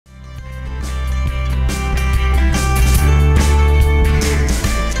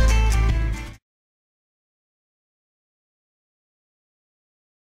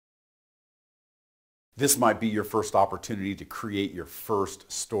This might be your first opportunity to create your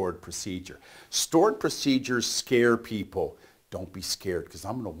first stored procedure. Stored procedures scare people. Don't be scared, because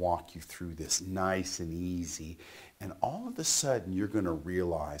I'm going to walk you through this nice and easy. And all of a sudden, you're going to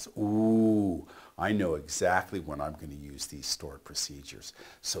realize, ooh, I know exactly when I'm going to use these stored procedures.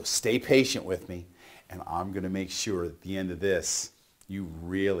 So stay patient with me, and I'm going to make sure at the end of this, you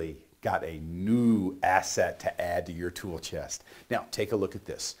really got a new asset to add to your tool chest. Now, take a look at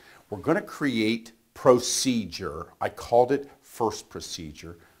this. We're going to create procedure. I called it first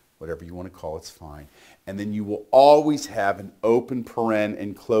procedure. Whatever you want to call it's fine. And then you will always have an open paren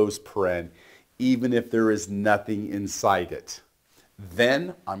and closed paren, even if there is nothing inside it.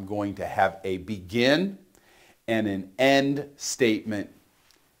 Then I'm going to have a begin and an end statement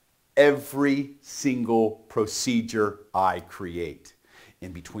every single procedure I create.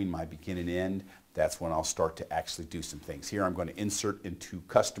 In between my begin and end, that's when I'll start to actually do some things. Here I'm going to insert into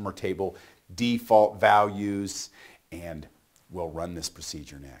customer table default values, and we'll run this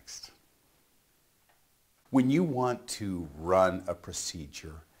procedure next. When you want to run a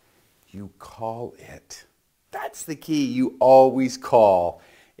procedure, you call it. That's the key. You always call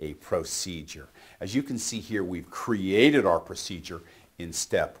a procedure. As you can see here, we've created our procedure in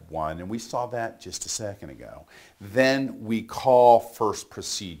step 1, and we saw that just a second ago. Then we call first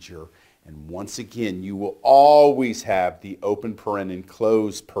procedure, and once again, you will always have the open paren and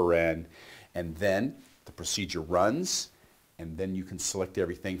closed paren, and then the procedure runs, and then you can select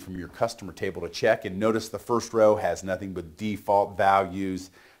everything from your customer table to check, and notice the first row has nothing but default values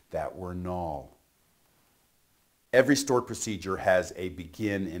that were null. Every stored procedure has a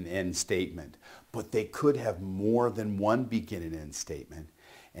begin and end statement, but they could have more than one begin and end statement.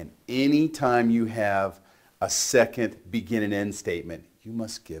 And anytime you have a second begin and end statement, you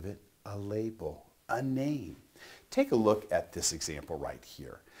must give it a label, a name. Take a look at this example right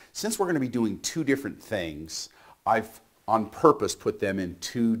here. Since we're going to be doing two different things, I've on purpose put them in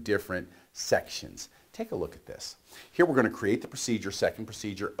two different sections. Take a look at this. Here we're going to create the procedure, second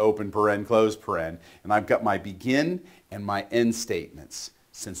procedure, open paren, close paren, and I've got my begin and my end statements.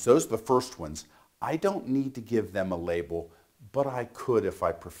 Since those are the first ones, I don't need to give them a label, but I could if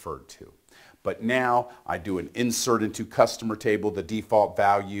I preferred to. But now I do an insert into customer table, the default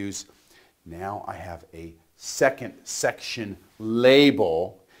values. Now I have a second section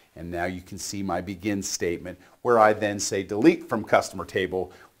label, and now you can see my begin statement where I then say delete from customer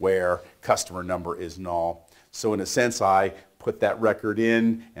table where customer number is null. So in a sense, I put that record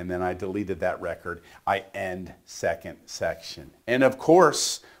in and then I deleted that record. I end second section. And of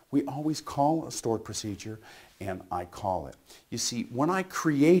course, we always call a stored procedure, and I call it. You see, when I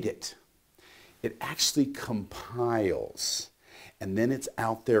create it, it actually compiles. And then it's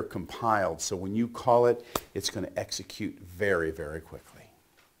out there compiled. So when you call it, it's going to execute very, very quickly.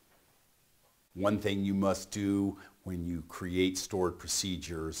 One thing you must do when you create stored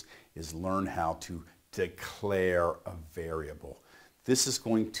procedures is learn how to declare a variable. This is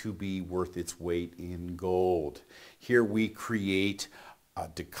going to be worth its weight in gold. Here we create a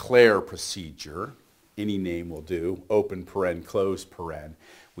declare procedure. Any name will do. Open paren, close paren.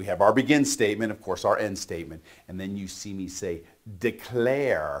 We have our begin statement, of course, our end statement, and then you see me say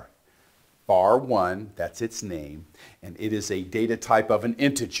declare var1, that's its name, and it is a data type of an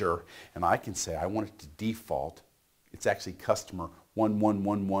integer, and I can say I want it to default. It's actually customer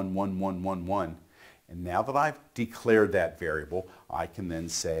 11111111, and now that I've declared that variable, I can then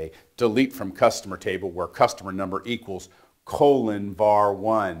say delete from customer table where customer number equals colon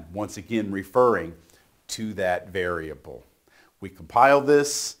var1, once again referring to that variable. We compile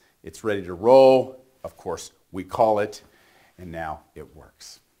this, it's ready to roll, of course we call it, and now it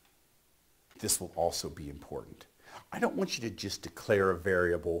works. This will also be important. I don't want you to just declare a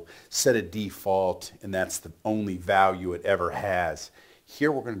variable, set a default, and that's the only value it ever has.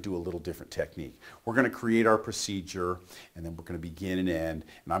 Here we're going to do a little different technique. We're going to create our procedure, and then we're going to begin and end,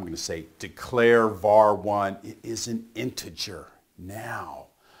 and I'm going to say declare var1, it is an integer. Now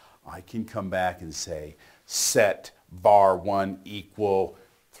I can come back and say set var1 equal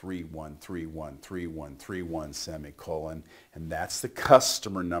 31313131 semicolon, and that's the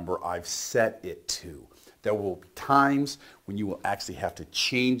customer number I've set it to. There will be times when you will actually have to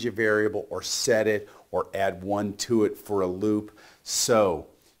change a variable or set it or add one to it for a loop. So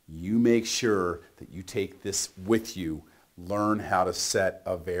you make sure that you take this with you, learn how to set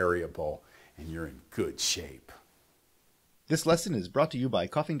a variable, and you're in good shape. This lesson is brought to you by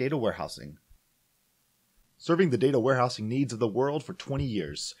Coffing Data Warehousing. Serving the data warehousing needs of the world for 20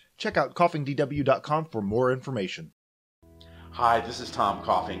 years. Check out coffingdw.com for more information. Hi, this is Tom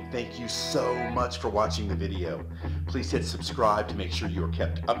Coffing. Thank you so much for watching the video. Please hit subscribe to make sure you are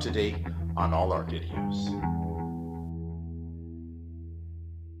kept up to date on all our videos.